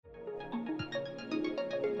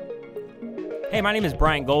Hey, my name is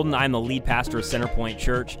Brian Golden. I'm the lead pastor of Centerpoint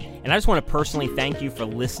Church, and I just want to personally thank you for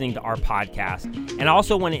listening to our podcast. And I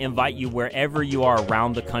also want to invite you wherever you are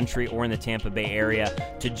around the country or in the Tampa Bay area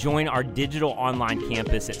to join our digital online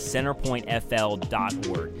campus at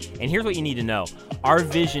centerpointfl.org. And here's what you need to know. Our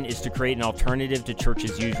vision is to create an alternative to church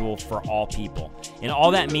as usual for all people. And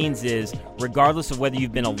all that means is, regardless of whether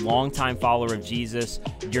you've been a longtime follower of Jesus,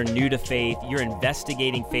 you're new to faith, you're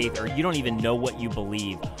investigating faith, or you don't even know what you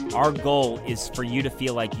believe, our goal is for you to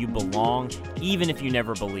feel like you belong, even if you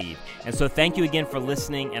never believe. And so thank you again for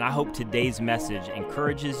listening, and I hope today's message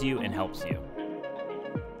encourages you and helps you.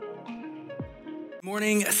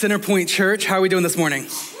 Morning, Centerpoint Church. How are we doing this morning?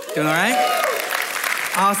 Doing all right?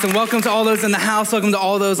 Awesome. Welcome to all those in the house. Welcome to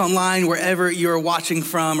all those online, wherever you're watching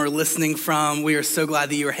from or listening from. We are so glad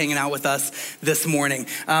that you are hanging out with us this morning.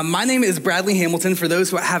 My name is Bradley Hamilton. For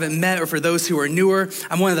those who I haven't met or for those who are newer,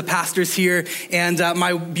 I'm one of the pastors here. And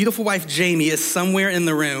my beautiful wife, Jamie, is somewhere in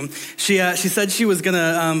the room. She said she was going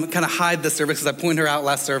to kind of hide the service because I pointed her out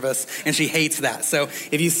last service, and she hates that. So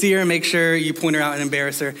if you see her, make sure you point her out and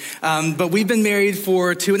embarrass her. But we've been married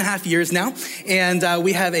for 2.5 years now, and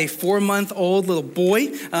we have a 4-month-old little boy.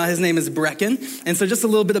 His name is Brecken. And so just a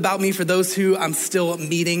little bit about me for those who I'm still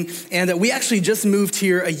meeting. And we actually just moved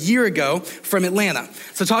here a year ago from Atlanta.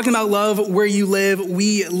 So talking about love where you live,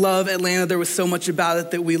 we love Atlanta. There was so much about it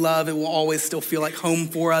that we love. It will always still feel like home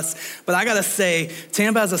for us. But I gotta say,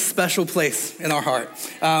 Tampa has a special place in our heart.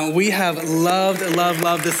 We have loved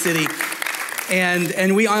this city.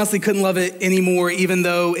 And we honestly couldn't love it anymore, even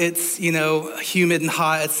though it's, humid and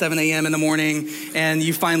hot at 7 a.m. in the morning, and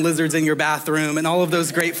you find lizards in your bathroom and all of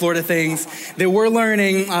those great Florida things that we're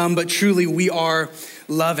learning, but truly we are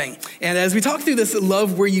loving. And as we talk through this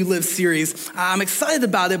Love Where You Live series, I'm excited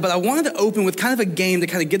about it, but I wanted to open with kind of a game to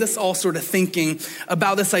kind of get us all sort of thinking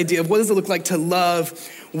about this idea of what does it look like to love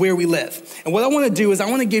where we live. And what I want to do is I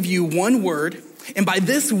want to give you one word. And by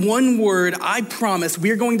this one word, I promise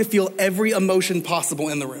we are going to feel every emotion possible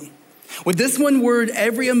in the room. With this one word,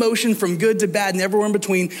 every emotion from good to bad and everywhere in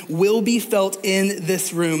between will be felt in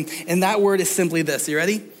this room. And that word is simply this. You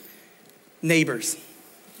ready? Neighbors.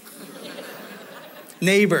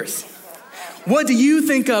 Neighbors. What do you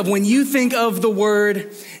think of when you think of the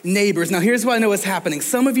word neighbors? Now, here's what I know is happening.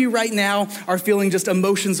 Some of you right now are feeling just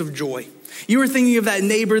emotions of joy. You were thinking of that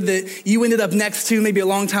neighbor that you ended up next to maybe a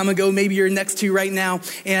long time ago, maybe you're next to right now,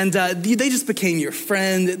 and they just became your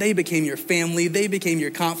friend, they became your family, they became your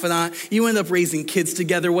confidant, you ended up raising kids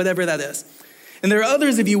together, whatever that is. And there are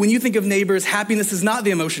others of you, when you think of neighbors, happiness is not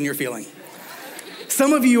the emotion you're feeling.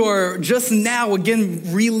 Some of you are just now,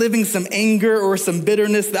 again, reliving some anger or some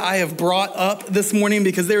bitterness that I have brought up this morning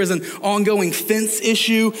because there is an ongoing fence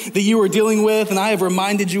issue that you are dealing with, and I have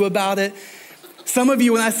reminded you about it. Some of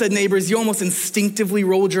you, when I said neighbors, you almost instinctively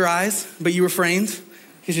rolled your eyes, but you refrained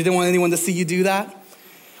because you didn't want anyone to see you do that.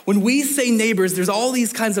 When we say neighbors, there's all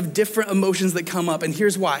these kinds of different emotions that come up, and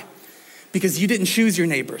here's why. Because you didn't choose your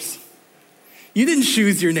neighbors. You didn't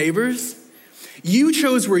choose your neighbors. You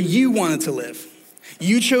chose where you wanted to live.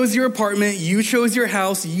 You chose your apartment, you chose your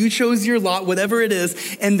house, you chose your lot, whatever it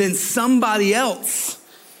is, and then somebody else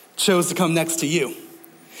chose to come next to you.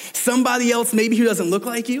 Somebody else maybe who doesn't look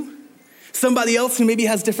like you. Somebody else who maybe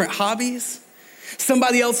has different hobbies.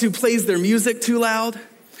 Somebody else who plays their music too loud.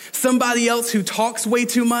 Somebody else who talks way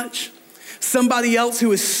too much. Somebody else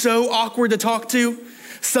who is so awkward to talk to.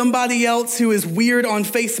 Somebody else who is weird on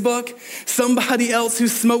Facebook. Somebody else who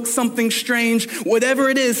smokes something strange. Whatever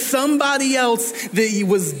it is, somebody else that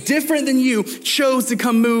was different than you chose to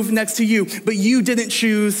come move next to you, but you didn't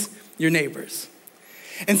choose your neighbors.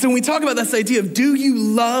 And so when we talk about this idea of do you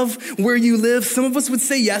love where you live, some of us would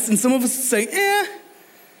say yes, and some of us would say,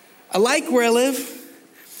 I like where I live.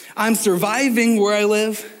 I'm surviving where I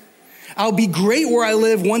live. I'll be great where I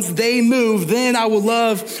live. Once they move, then I will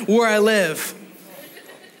love where I live.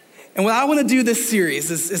 And what I want to do this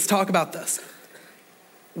series is talk about this.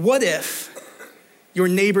 What if your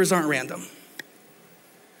neighbors aren't random?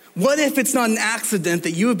 What if it's not an accident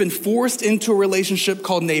that you have been forced into a relationship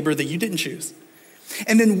called neighbor that you didn't choose?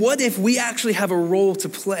 And then what if we actually have a role to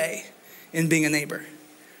play in being a neighbor?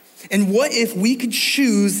 And what if we could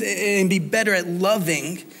choose and be better at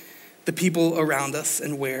loving the people around us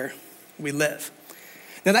and where we live?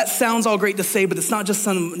 Now that sounds all great to say, but it's not just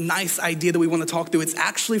some nice idea that we want to talk through. It's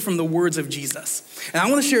actually from the words of Jesus. And I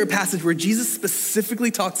want to share a passage where Jesus specifically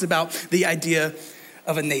talks about the idea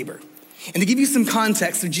of a neighbor. And to give you some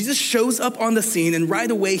context, so Jesus shows up on the scene and right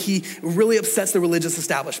away he really upsets the religious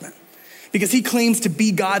establishment. because he claims to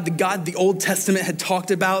be God, the God the Old Testament had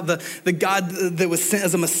talked about, the God that was sent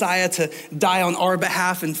as a Messiah to die on our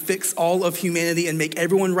behalf and fix all of humanity and make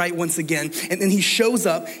everyone right once again. And then he shows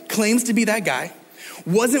up, claims to be that guy,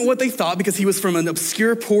 wasn't what they thought because he was from an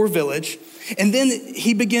obscure, poor village. And then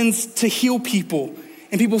he begins to heal people,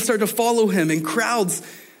 and people start to follow him, and crowds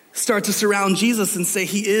start to surround Jesus and say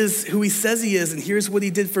he is who he says he is, and here's what he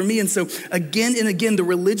did for me. And so again and again, the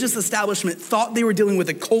religious establishment thought they were dealing with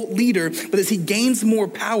a cult leader, but as he gains more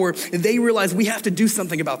power, they realize we have to do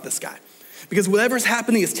something about this guy. Because whatever's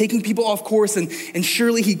happening is taking people off course, and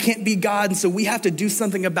surely he can't be God, and so we have to do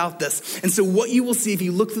something about this. And so what you will see if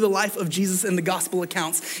you look through the life of Jesus and the gospel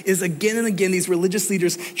accounts is again and again these religious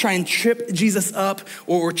leaders try and trip Jesus up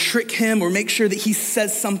or trick him or make sure that he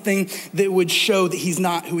says something that would show that he's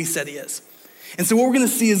not who he said he is. And so what we're gonna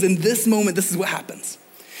see is in this moment, this is what happens.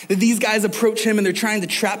 That these guys approach him and they're trying to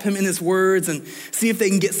trap him in his words and see if they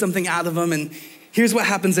can get something out of him. And here's what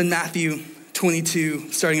happens in Matthew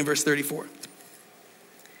 22, starting in verse 34.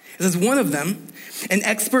 It says, one of them, an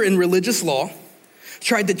expert in religious law,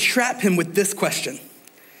 tried to trap him with this question.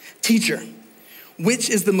 Teacher,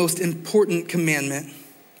 which is the most important commandment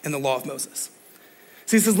in the law of Moses?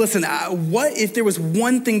 So he says, listen, what if there was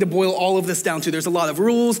one thing to boil all of this down to? There's a lot of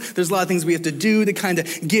rules. There's a lot of things we have to do to kind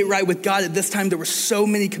of get right with God. At this time, there were so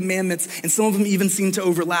many commandments, and some of them even seem to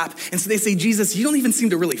overlap. And so they say, Jesus, you don't even seem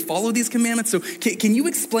to really follow these commandments. So can you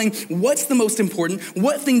explain what's the most important?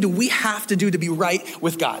 What thing do we have to do to be right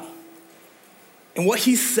with God? And what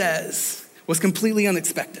he says was completely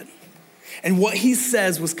unexpected. And what he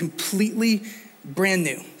says was completely brand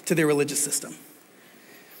new to their religious system.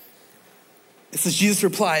 It says, Jesus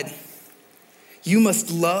replied, you must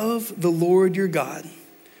love the Lord your God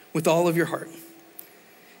with all of your heart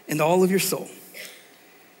and all of your soul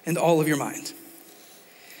and all of your mind.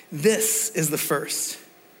 This is the first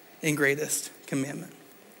and greatest commandment.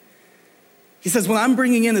 He says, what I'm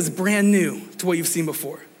bringing in is brand new to what you've seen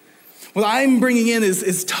before. What I'm bringing in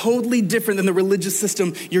is totally different than the religious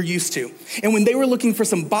system you're used to. And when they were looking for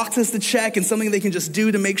some boxes to check and something they can just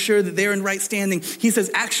do to make sure that they're in right standing, he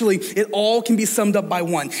says, actually, it all can be summed up by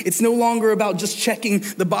one. It's no longer about just checking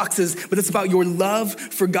the boxes, but it's about your love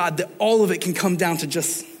for God, that all of it can come down to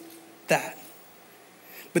just that.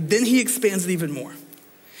 But then he expands it even more.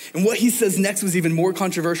 And what he says next was even more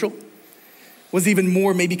controversial, was even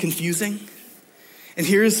more maybe confusing. And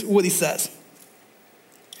here's what he says.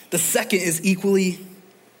 The second is equally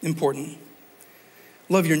important.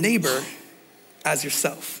 Love your neighbor as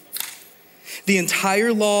yourself. The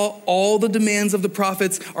entire law, all the demands of the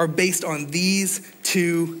prophets are based on these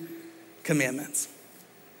two commandments.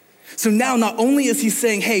 So now not only is he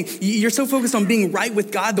saying, hey, you're so focused on being right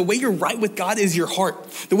with God, the way you're right with God is your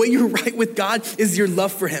heart. The way you're right with God is your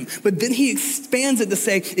love for him. But then he expands it to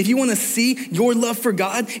say, if you want to see your love for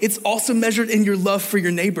God, it's also measured in your love for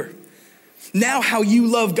your neighbor. Now how you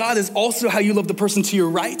love God is also how you love the person to your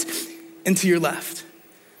right and to your left.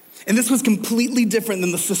 And this was completely different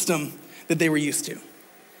than the system that they were used to.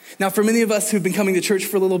 Now, for many of us who've been coming to church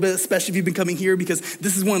for a little bit, especially if you've been coming here, because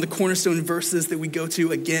this is one of the cornerstone verses that we go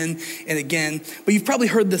to again and again, but you've probably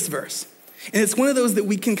heard this verse. And it's one of those that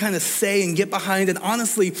we can kind of say and get behind. And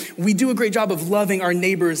honestly, we do a great job of loving our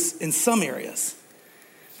neighbors in some areas.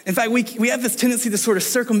 In fact, we have this tendency to sort of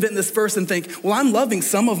circumvent this verse and think, well, I'm loving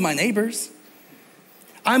some of my neighbors.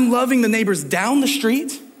 I'm loving the neighbors down the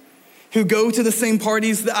street who go to the same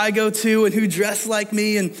parties that I go to and who dress like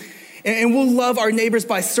me. And we'll love our neighbors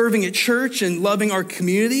by serving at church and loving our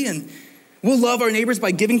community. And we'll love our neighbors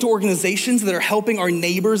by giving to organizations that are helping our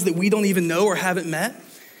neighbors that we don't even know or haven't met.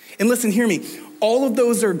 And listen, hear me. All of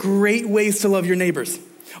those are great ways to love your neighbors.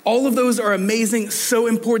 All of those are amazing, so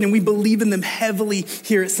important, and we believe in them heavily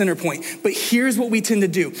here at Centerpoint. But here's what we tend to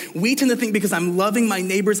do. We tend to think because I'm loving my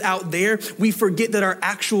neighbors out there, we forget that our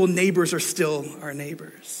actual neighbors are still our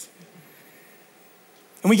neighbors.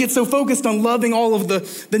 And we get so focused on loving all of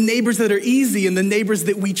the neighbors that are easy and the neighbors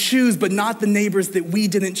that we choose, but not the neighbors that we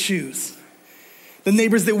didn't choose. The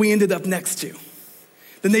neighbors that we ended up next to.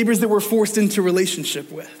 The neighbors that we're forced into relationship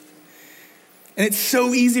with. And it's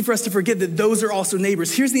so easy for us to forget that those are also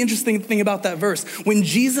neighbors. Here's the interesting thing about that verse. When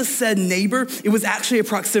Jesus said neighbor, it was actually a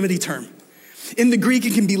proximity term. In the Greek,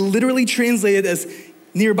 it can be literally translated as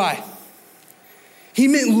nearby. He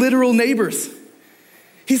meant literal neighbors.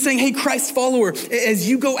 He's saying, hey, Christ follower, as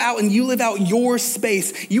you go out and you live out your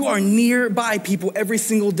space, you are nearby people every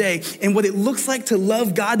single day. And what it looks like to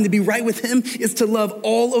love God and to be right with him is to love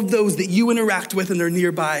all of those that you interact with and are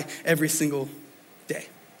nearby every single day.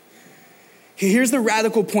 Here's the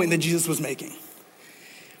radical point that Jesus was making.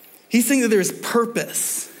 He's saying that there is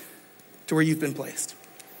purpose to where you've been placed.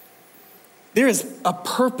 There is a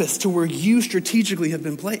purpose to where you strategically have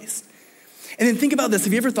been placed. And then think about this.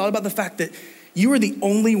 Have you ever thought about the fact that you are the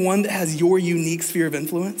only one that has your unique sphere of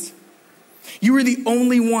influence? You are the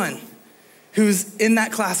only one who's in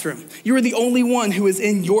that classroom. You are the only one who is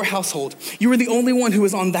in your household. You are the only one who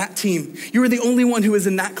is on that team. You are the only one who is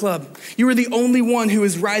in that club. You are the only one who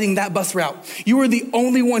is riding that bus route. You are the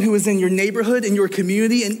only one who is in your neighborhood, in your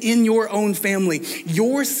community, and in your own family.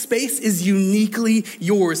 Your space is uniquely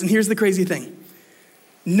yours. And here's the crazy thing.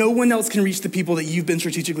 No one else can reach the people that you've been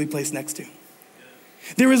strategically placed next to.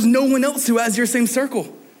 There is no one else who has your same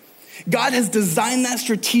circle. God has designed that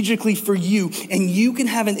strategically for you, and you can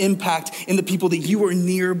have an impact in the people that you are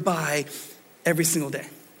nearby every single day.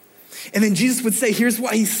 And then Jesus would say, here's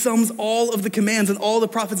why he sums all of the commands and all the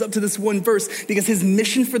prophets up to this one verse, because his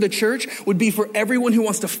mission for the church would be for everyone who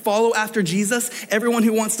wants to follow after Jesus, everyone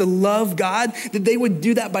who wants to love God, that they would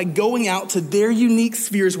do that by going out to their unique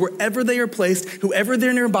spheres, wherever they are placed, whoever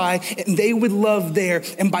they're nearby, and they would love there.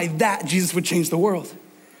 And by that, Jesus would change the world.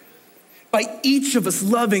 By each of us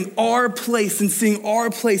loving our place and seeing our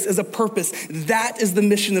place as a purpose. That is the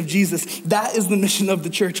mission of Jesus. That is the mission of the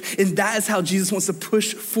church. And that is how Jesus wants to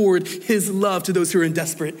push forward his love to those who are in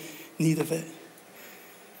desperate need of it.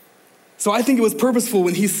 So I think it was purposeful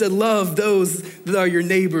when he said, love those that are your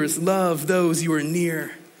neighbors. Love those you are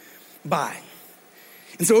nearby.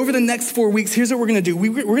 And so over the next 4 weeks, here's what we're going to do.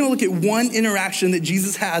 We're going to look at one interaction that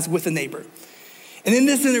Jesus has with a neighbor. And in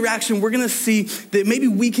this interaction, we're gonna see that maybe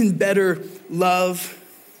we can better love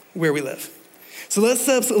where we live. So let's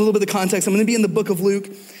set up a little bit of context. I'm gonna be in the book of Luke,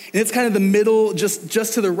 and it's kind of the middle,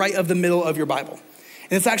 just to the right of the middle of your Bible.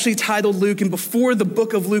 And it's actually titled Luke, and before the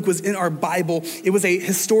book of Luke was in our Bible, it was a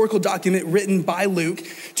historical document written by Luke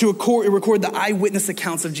to record the eyewitness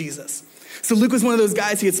accounts of Jesus. So Luke was one of those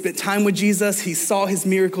guys, he had spent time with Jesus, he saw his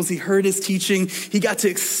miracles, he heard his teaching, he got to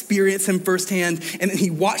experience him firsthand, and then he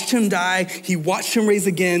watched him die, he watched him raise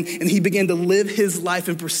again, and he began to live his life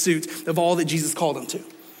in pursuit of all that Jesus called him to.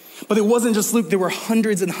 But it wasn't just Luke, there were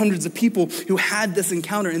hundreds and hundreds of people who had this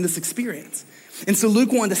encounter and this experience. And so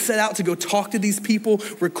Luke wanted to set out to go talk to these people,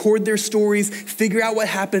 record their stories, figure out what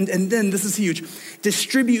happened, and then, this is huge,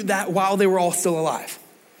 distribute that while they were all still alive.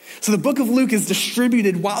 So the book of Luke is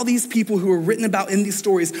distributed while these people who are written about in these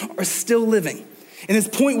stories are still living. And his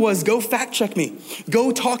point was, go fact check me.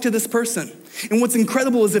 Go talk to this person. And what's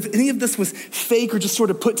incredible is if any of this was fake or just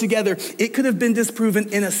sort of put together, it could have been disproven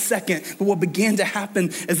in a second. But what began to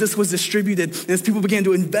happen as this was distributed and as people began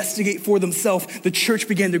to investigate for themselves, the church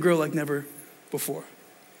began to grow like never before.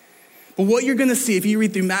 But what you're gonna see if you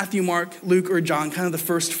read through Matthew, Mark, Luke, or John, kind of the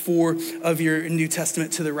first 4 of your New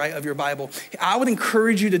Testament to the right of your Bible, I would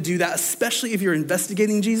encourage you to do that, especially if you're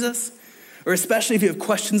investigating Jesus, or especially if you have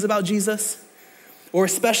questions about Jesus, or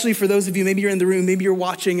especially for those of you, maybe you're in the room, maybe you're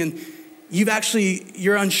watching and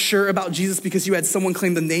you're unsure about Jesus because you had someone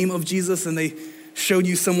claim the name of Jesus and they showed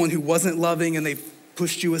you someone who wasn't loving and they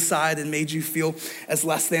pushed you aside and made you feel as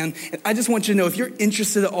less than. And I just want you to know, if you're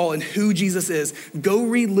interested at all in who Jesus is, go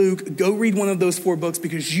read Luke, go read one of those 4 books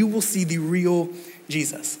because you will see the real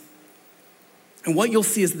Jesus. And what you'll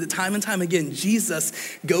see is that time and time again,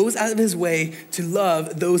 Jesus goes out of his way to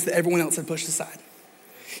love those that everyone else had pushed aside.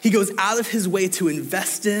 He goes out of his way to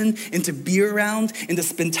invest in and to be around and to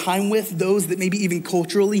spend time with those that maybe even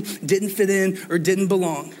culturally didn't fit in or didn't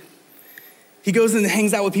belong. He goes and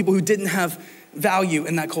hangs out with people who didn't have value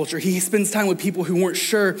in that culture. He spends time with people who weren't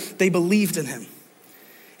sure they believed in him.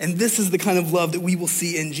 And this is the kind of love that we will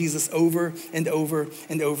see in Jesus over and over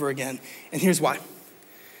and over again. And here's why.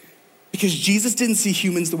 Because Jesus didn't see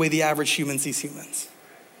humans the way the average human sees humans.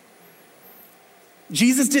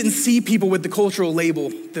 Jesus didn't see people with the cultural label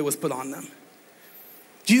that was put on them.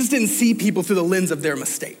 Jesus didn't see people through the lens of their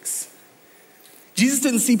mistakes. Jesus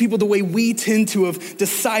didn't see people the way we tend to of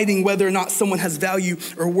deciding whether or not someone has value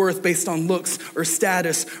or worth based on looks or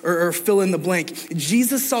status or fill in the blank.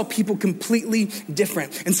 Jesus saw people completely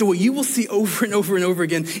different. And so what you will see over and over and over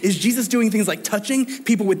again is Jesus doing things like touching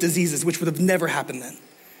people with diseases, which would have never happened then.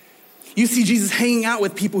 You see Jesus hanging out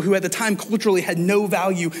with people who at the time culturally had no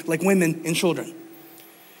value, like women and children.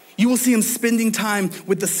 You will see him spending time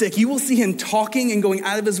with the sick. You will see him talking and going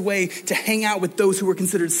out of his way to hang out with those who were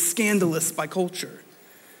considered scandalous by culture.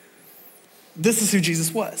 This is who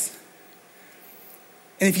Jesus was.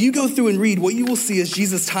 And if you go through and read, what you will see is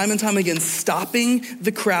Jesus time and time again stopping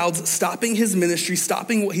the crowds, stopping his ministry,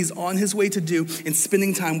 stopping what he's on his way to do, and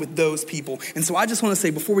spending time with those people. And so I just want to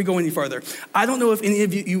say, before we go any farther, I don't know if any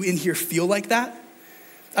of you in here feel like that.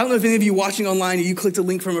 I don't know if any of you watching online, or you clicked a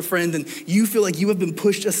link from a friend and you feel like you have been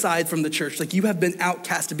pushed aside from the church, like you have been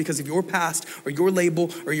outcasted because of your past or your label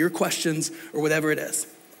or your questions or whatever it is.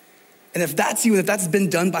 And if that's you, and if that's been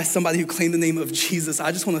done by somebody who claimed the name of Jesus,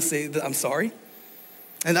 I just want to say that I'm sorry.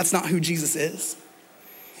 And that's not who Jesus is.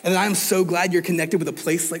 And I'm so glad you're connected with a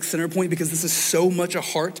place like Centerpoint, because this is so much a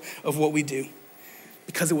heart of what we do,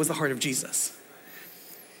 because it was the heart of Jesus.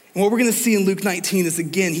 And what we're gonna see in Luke 19 is,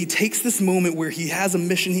 again, he takes this moment where he has a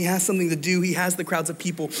mission, he has something to do, he has the crowds of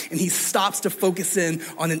people, and he stops to focus in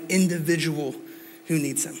on an individual who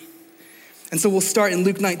needs him. And so we'll start in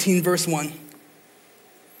Luke 19, verse 1.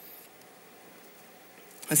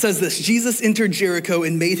 It says this: Jesus entered Jericho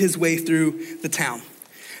and made his way through the town.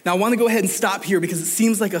 Now I wanna go ahead and stop here because it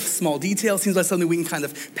seems like a small detail, it seems like something we can kind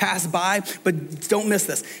of pass by, but don't miss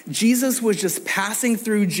this. Jesus was just passing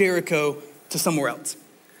through Jericho to somewhere else.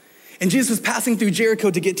 And Jesus was passing through Jericho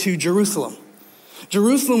to get to Jerusalem.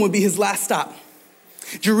 Jerusalem would be his last stop.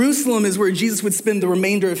 Jerusalem is where Jesus would spend the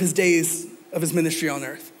remainder of his days of his ministry on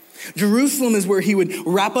earth. Jerusalem is where he would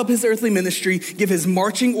wrap up his earthly ministry, give his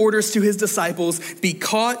marching orders to his disciples, be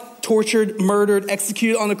caught, tortured, murdered,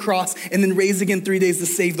 executed on a cross, and then raised again 3 days to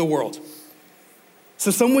save the world. So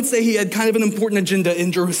some would say he had kind of an important agenda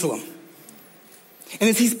in Jerusalem. And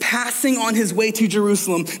as he's passing on his way to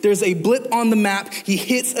Jerusalem, there's a blip on the map. He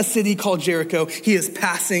hits a city called Jericho. He is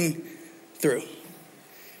passing through.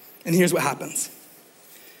 And here's what happens.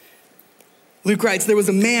 Luke writes, there was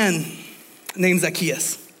a man named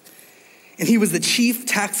Zacchaeus, and he was the chief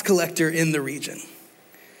tax collector in the region.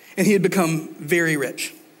 And he had become very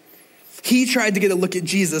rich. He tried to get a look at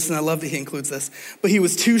Jesus, and I love that he includes this, but he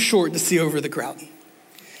was too short to see over the crowd.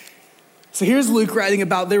 So here's Luke writing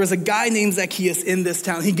about there was a guy named Zacchaeus in this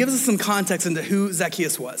town. He gives us some context into who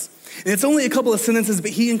Zacchaeus was. And it's only a couple of sentences,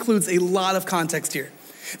 but he includes a lot of context here.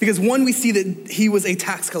 Because one, we see that he was a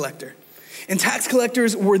tax collector. And tax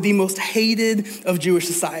collectors were the most hated of Jewish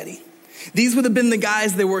society. These would have been the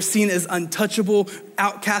guys that were seen as untouchable,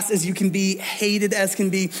 outcasts as you can be, hated as can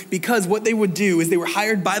be, because what they would do is they were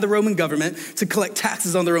hired by the Roman government to collect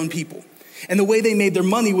taxes on their own people. And the way they made their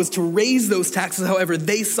money was to raise those taxes however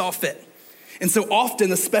they saw fit. And so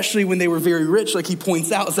often, especially when they were very rich, like he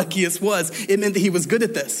points out Zacchaeus was, it meant that he was good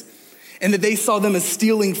at this, and that they saw them as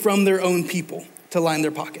stealing from their own people to line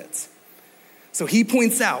their pockets. So he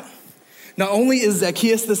points out, not only is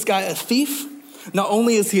Zacchaeus, this guy, a thief, not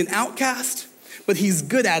only is he an outcast, but he's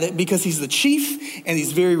good at it because he's the chief and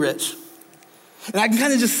he's very rich. And I can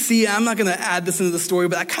kind of just see, I'm not gonna add this into the story,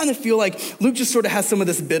 but I kind of feel like Luke just sort of has some of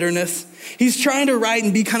this bitterness. He's trying to write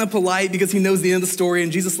and be kind of polite because he knows the end of the story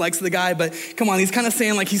and Jesus likes the guy, but come on, he's kind of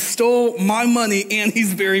saying like he stole my money and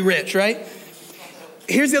he's very rich, right?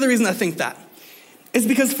 Here's the other reason I think that. It's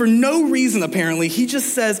because for no reason, apparently, he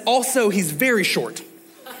just says, also, he's very short.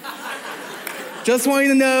 Just want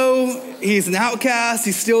you to know, he's an outcast,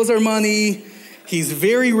 he steals our money, he's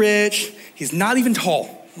very rich, he's not even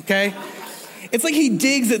tall, okay? It's like he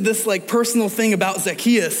digs at this like personal thing about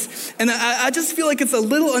Zacchaeus. And I just feel like it's a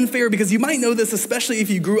little unfair because you might know this, especially if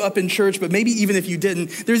you grew up in church, but maybe even if you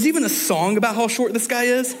didn't. There's even a song about how short this guy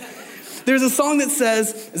is. There's a song that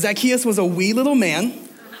says, Zacchaeus was a wee little man.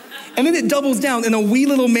 And then it doubles down, and a wee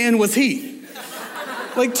little man was he.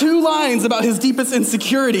 Like 2 lines about his deepest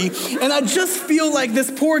insecurity. And I just feel like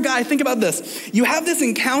this poor guy, think about this. You have this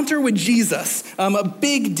encounter with Jesus, a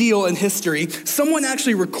big deal in history. Someone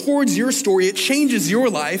actually records your story. It changes your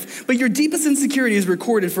life. But your deepest insecurity is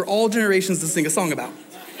recorded for all generations to sing a song about.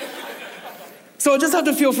 So I just have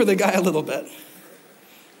to feel for the guy a little bit.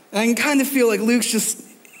 And I can kind of feel like Luke's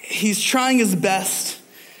he's trying his best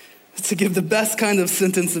to give the best kind of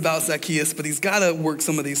sentence about Zacchaeus, but he's got to work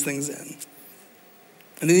some of these things in.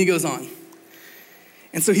 And then he goes on.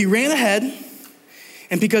 And so he ran ahead,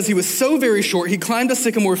 and because he was so very short, he climbed a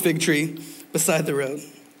sycamore fig tree beside the road,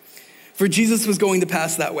 for Jesus was going to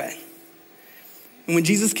pass that way. And when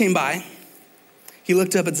Jesus came by, he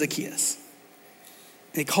looked up at Zacchaeus,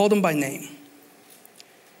 and he called him by name.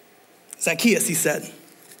 Zacchaeus, he said,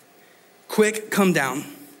 quick, come down.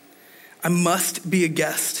 I must be a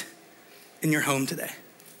guest in your home today.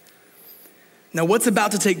 Now, what's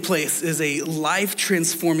about to take place is a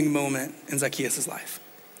life-transforming moment in Zacchaeus' life.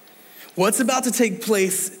 What's about to take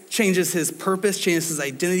place changes his purpose, changes his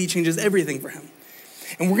identity, changes everything for him.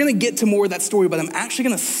 And we're gonna get to more of that story, but I'm actually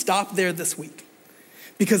gonna stop there this week.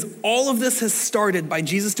 Because all of this has started by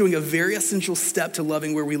Jesus doing a very essential step to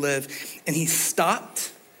loving where we live. And he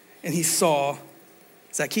stopped and he saw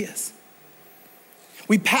Zacchaeus.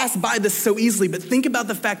 We pass by this so easily, but think about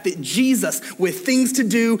the fact that Jesus, with things to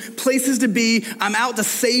do, places to be, I'm out to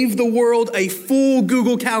save the world, a full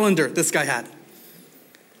Google Calendar this guy had.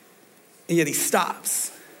 And yet he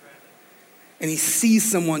stops and he sees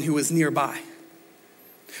someone who is nearby.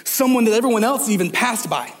 Someone that everyone else even passed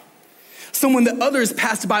by. someone that others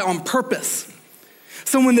passed by on purpose,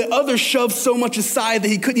 someone that others shoved so much aside that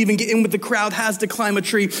he couldn't even get in with the crowd, has to climb a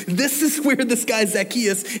tree. This is where this guy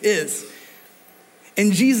Zacchaeus is.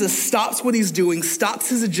 And Jesus stops what he's doing, stops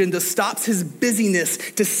his agenda, stops his busyness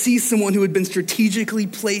to see someone who had been strategically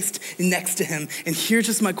placed next to him. And here's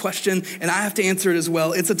just my question, and I have to answer it as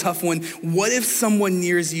well. It's a tough one. What if someone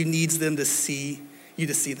near you needs them to see you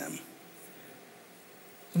to see them?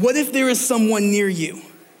 What if there is someone near you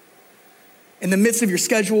in the midst of your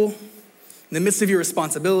schedule, in the midst of your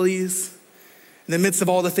responsibilities, in the midst of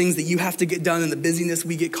all the things that you have to get done and the busyness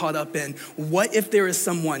we get caught up in? What if there is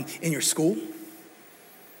someone in your school?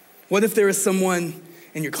 What if there is someone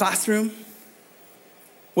in your classroom?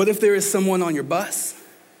 What if there is someone on your bus?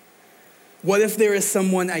 What if there is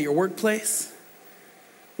someone at your workplace?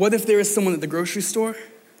 What if there is someone at the grocery store?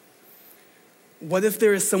 What if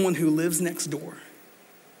there is someone who lives next door?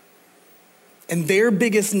 And their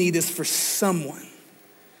biggest need is for someone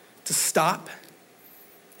to stop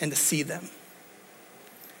and to see them.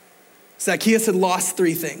 Zacchaeus had lost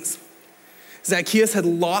three things. Zacchaeus had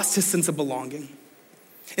lost his sense of belonging.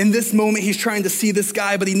 In this moment, he's trying to see this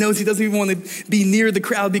guy, but he knows he doesn't even want to be near the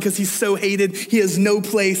crowd because he's so hated. He has no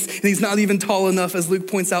place, and he's not even tall enough, as Luke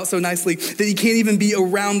points out so nicely, that he can't even be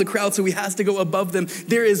around the crowd, so he has to go above them.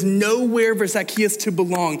 There is nowhere for Zacchaeus to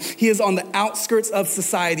belong. He is on the outskirts of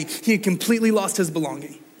society. He had completely lost his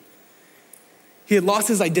belonging. He had lost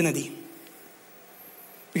his identity.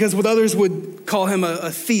 Because what others would call him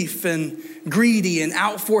a thief and greedy and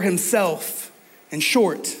out for himself and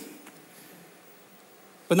short,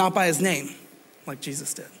 but not by his name, like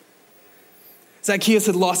Jesus did. Zacchaeus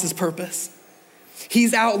had lost his purpose.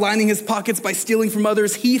 He's out lining his pockets by stealing from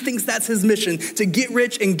others. He thinks that's his mission, to get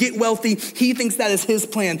rich and get wealthy. He thinks that is his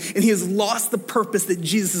plan, and he has lost the purpose that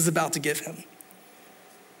Jesus is about to give him.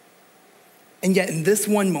 And yet in this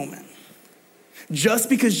one moment, just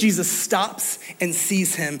because Jesus stops and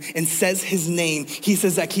sees him and says his name, he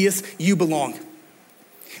says, Zacchaeus, you belong.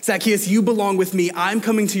 Zacchaeus, you belong with me. I'm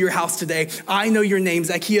coming to your house today. I know your name.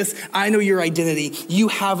 Zacchaeus, I know your identity. You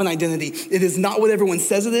have an identity. It is not what everyone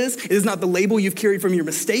says it is. It is not the label you've carried from your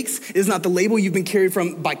mistakes. It is not the label you've been carried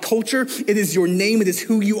from by culture. It is your name. It is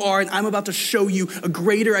who you are. And I'm about to show you a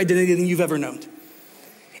greater identity than you've ever known.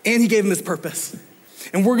 And he gave him his purpose.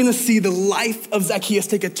 And we're going to see the life of Zacchaeus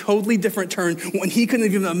take a totally different turn when he couldn't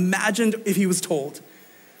have even imagined if he was told.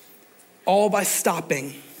 All by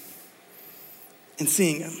stopping and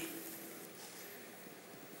seeing him.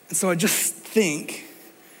 And so I just think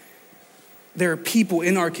there are people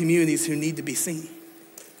in our communities who need to be seen.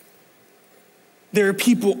 There are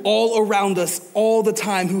people all around us all the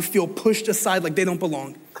time who feel pushed aside like they don't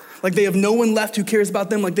belong. Like they have no one left who cares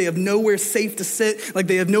about them, like they have nowhere safe to sit, like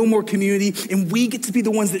they have no more community, and we get to be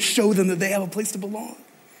the ones that show them that they have a place to belong.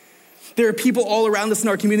 There are people all around us in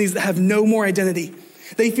our communities that have no more identity.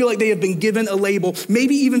 They feel like they have been given a label,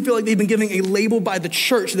 maybe even feel like they've been given a label by the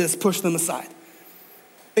church that has pushed them aside.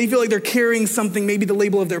 They feel like they're carrying something, maybe the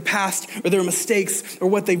label of their past or their mistakes or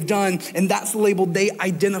what they've done, and that's the label they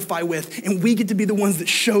identify with, and we get to be the ones that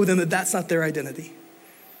show them that that's not their identity.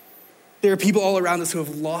 There are people all around us who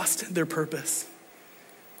have lost their purpose.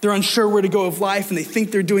 They're unsure where to go of life, and they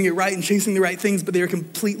think they're doing it right and chasing the right things, but they are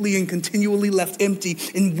completely and continually left empty,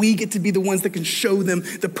 and we get to be the ones that can show them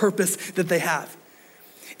the purpose that they have.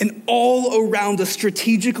 And all around us,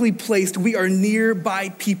 strategically placed, we are nearby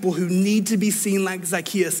people who need to be seen like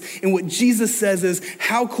Zacchaeus. And what Jesus says is,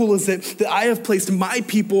 how cool is it that I have placed my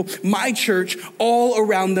people, my church, all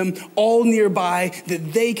around them, all nearby,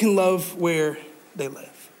 that they can love where they live.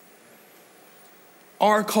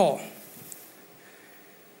 Our call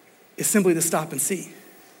is simply to stop and see.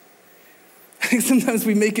 I think sometimes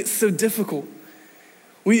we make it so difficult.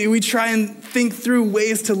 We try and think through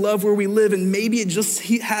ways to love where we live, and maybe it just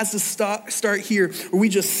has to start here, where we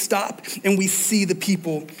just stop and we see the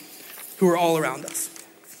people who are all around us.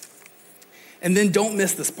 And then don't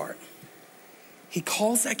miss this part. He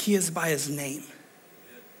calls Zacchaeus by his name.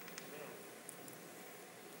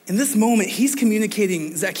 In this moment, he's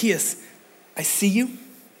communicating, Zacchaeus, I see you.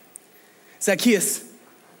 Zacchaeus,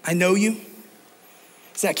 I know you.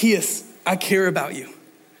 Zacchaeus, I care about you.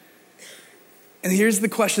 And here's the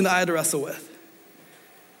question that I had to wrestle with.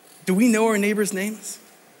 Do we know our neighbors' names?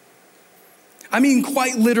 I mean,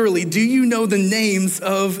 quite literally, do you know the names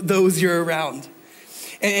of those you're around?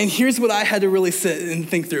 And here's what I had to really sit and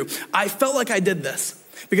think through. I felt like I did this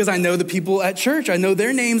because I know the people at church. I know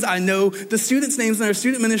their names. I know the students' names in our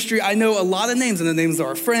student ministry. I know a lot of names, and the names of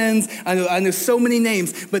our friends. I know so many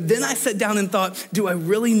names. But then I sat down and thought, do I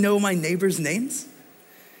really know my neighbors' names?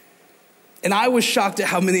 And I was shocked at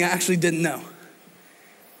how many I actually didn't know.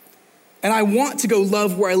 And I want to go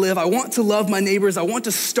love where I live. I want to love my neighbors. I want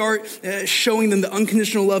to start showing them the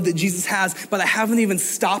unconditional love that Jesus has, but I haven't even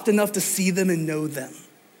stopped enough to see them and know them.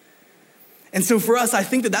 And so for us, I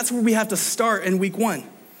think that that's where we have to start in week 1.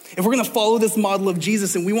 If we're gonna follow this model of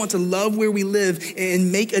Jesus and we want to love where we live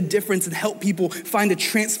and make a difference and help people find a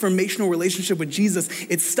transformational relationship with Jesus,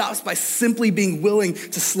 it stops by simply being willing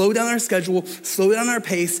to slow down our schedule, slow down our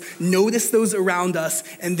pace, notice those around us,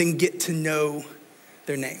 and then get to know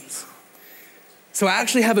their names. So I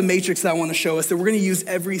actually have a matrix that I want to show us that we're going to use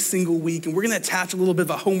every single week, and we're going to attach a little bit of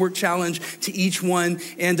a homework challenge to each one.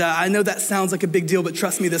 And I know that sounds like a big deal, but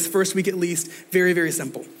trust me, this first week at least, very, very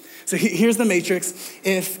simple. So here's the matrix.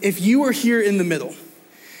 If you are here in the middle,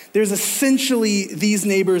 there's essentially these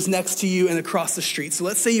neighbors next to you and across the street. So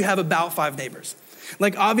let's say you have about 5 neighbors.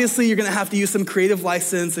 Like, obviously, you're going to have to use some creative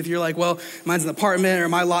license. If you're like, well, mine's an apartment or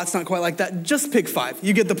my lot's not quite like that, just pick 5.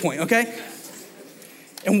 You get the point, okay?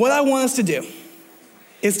 And what I want us to do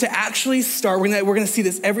is to actually start, we're gonna see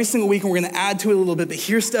this every single week and we're gonna add to it a little bit, but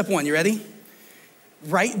here's step 1, you ready?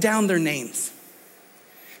 Write down their names.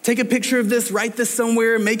 Take a picture of this, write this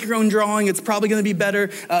somewhere, make your own drawing, it's probably gonna be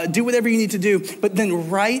better, do whatever you need to do, but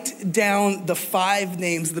then write down the 5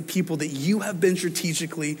 names of the people that you have been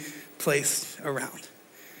strategically placed around.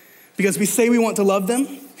 Because we say we want to love them,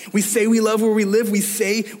 we say we love where we live, we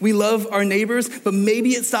say we love our neighbors, but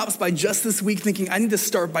maybe it stops by just this week thinking, I need to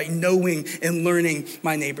start by knowing and learning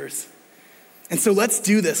my neighbors. And so let's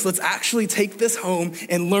do this. Let's actually take this home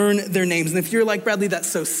and learn their names. And if you're like, Bradley, that's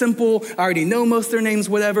so simple, I already know most of their names,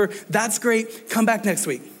 whatever, that's great. Come back next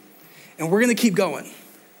week. And we're gonna keep going.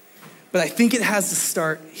 But I think it has to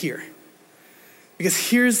start here. Because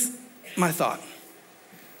here's my thought.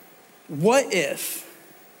 What if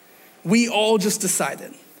we all just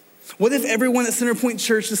decided? What if everyone at Centerpoint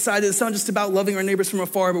Church decided it's not just about loving our neighbors from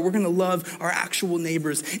afar, but we're gonna love our actual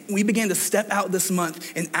neighbors? We began to step out this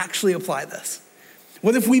month and actually apply this.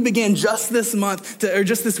 What if we began just this month, or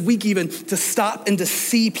just this week even, to stop and to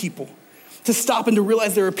see people, to stop and to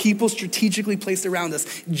realize there are people strategically placed around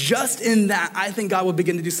us? Just in that, I think God will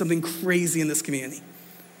begin to do something crazy in this community.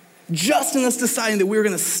 Just in us deciding that we're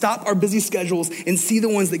gonna stop our busy schedules and see the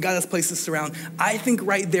ones that God has placed us around, I think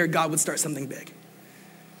right there, God would start something big.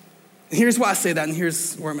 And here's why I say that, and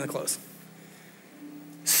here's where I'm gonna close.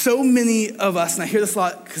 So many of us, and I hear this a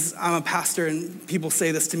lot because I'm a pastor and people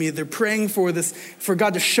say this to me, they're praying for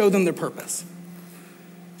God to show them their purpose.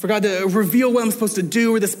 For God to reveal what I'm supposed to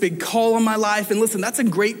do or this big call on my life. And listen, that's a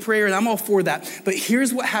great prayer and I'm all for that. But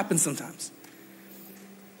here's what happens sometimes.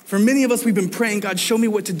 For many of us, we've been praying, God, show me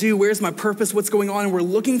what to do. Where's my purpose? What's going on? And we're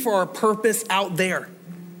looking for our purpose out there.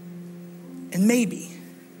 And maybe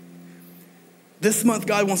this month,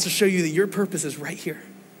 God wants to show you that your purpose is right here.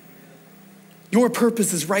 Your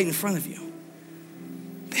purpose is right in front of you.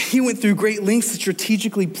 He went through great lengths to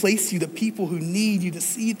strategically place you the people who need you to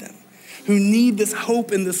see them, who need this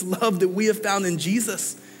hope and this love that we have found in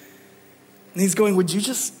Jesus. And he's going, would you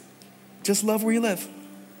just love where you live?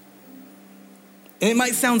 And it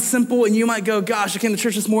might sound simple and you might go, gosh, I came to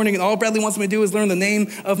church this morning and all Bradley wants me to do is learn the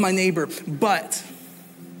name of my neighbor. But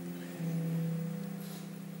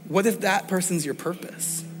what if that person's your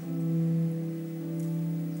purpose?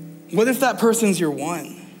 What if that person's your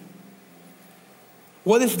one?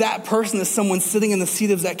 What if that person is someone sitting in the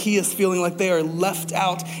seat of Zacchaeus feeling like they are left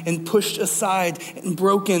out and pushed aside and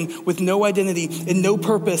broken with no identity and no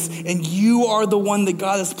purpose, and you are the one that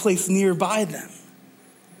God has placed nearby them?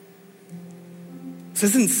 This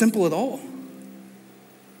isn't simple at all.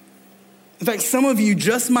 In fact, some of you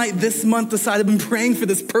just might this month decide I've been praying for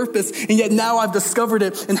this purpose, and yet now I've discovered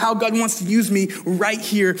it and how God wants to use me right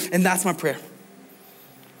here, and that's my prayer.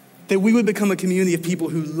 That we would become a community of people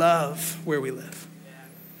who love where we live.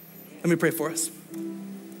 Let me pray for us.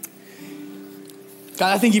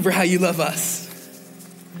 God, I thank you for how you love us.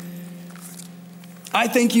 I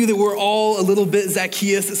thank you that we're all a little bit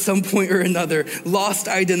Zacchaeus at some point or another. Lost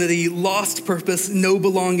identity, lost purpose, no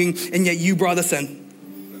belonging, and yet you brought us in.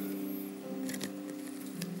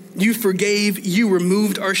 You forgave, you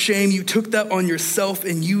removed our shame, you took that on yourself,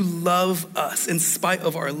 and you love us in spite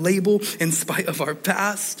of our label, in spite of our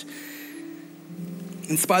past,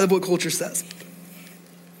 in spite of what culture says.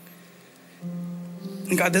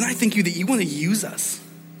 And God, then I thank you that you want to use us.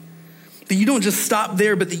 That you don't just stop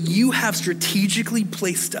there, but that you have strategically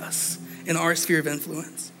placed us in our sphere of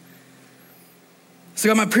influence. So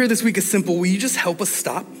God, my prayer this week is simple. Will you just help us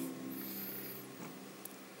stop?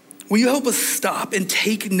 Will you help us stop and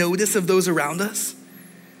take notice of those around us?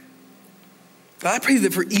 God, I pray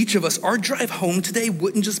that for each of us, our drive home today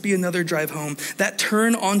wouldn't just be another drive home. That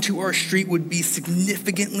turn onto our street would be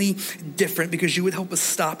significantly different because you would help us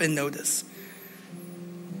stop and notice.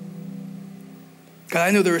 God,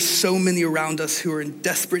 I know there are so many around us who are in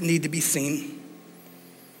desperate need to be seen,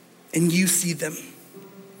 and you see them.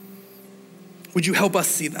 Would you help us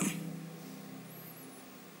see them?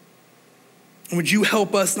 And would you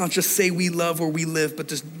help us not just say we love where we live, but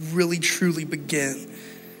just really, truly begin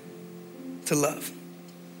to love?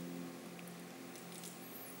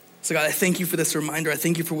 So God, I thank you for this reminder. I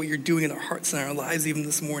thank you for what you're doing in our hearts and our lives even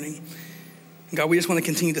this morning. And God, we just want to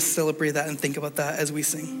continue to celebrate that and think about that as we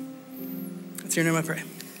sing. It's your name I pray.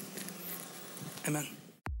 Amen.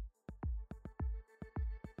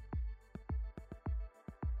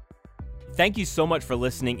 Thank you so much for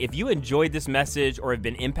listening. If you enjoyed this message or have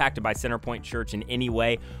been impacted by Centerpoint Church in any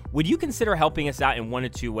way, would you consider helping us out in one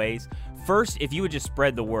of two ways? First, if you would just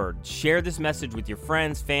spread the word, share this message with your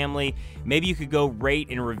friends, family. Maybe you could go rate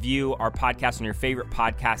and review our podcast on your favorite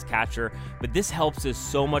podcast catcher, but this helps us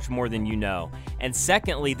so much more than you know. And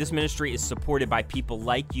secondly, this ministry is supported by people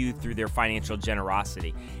like you through their financial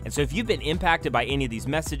generosity. And so if you've been impacted by any of these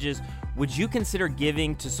messages, would you consider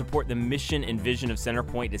giving to support the mission and vision of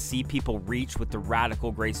Centerpoint to see people reach with the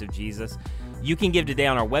radical grace of Jesus? You can give today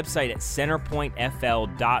on our website at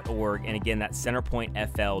centerpointfl.org. And again, that's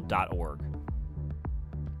centerpointfl.org.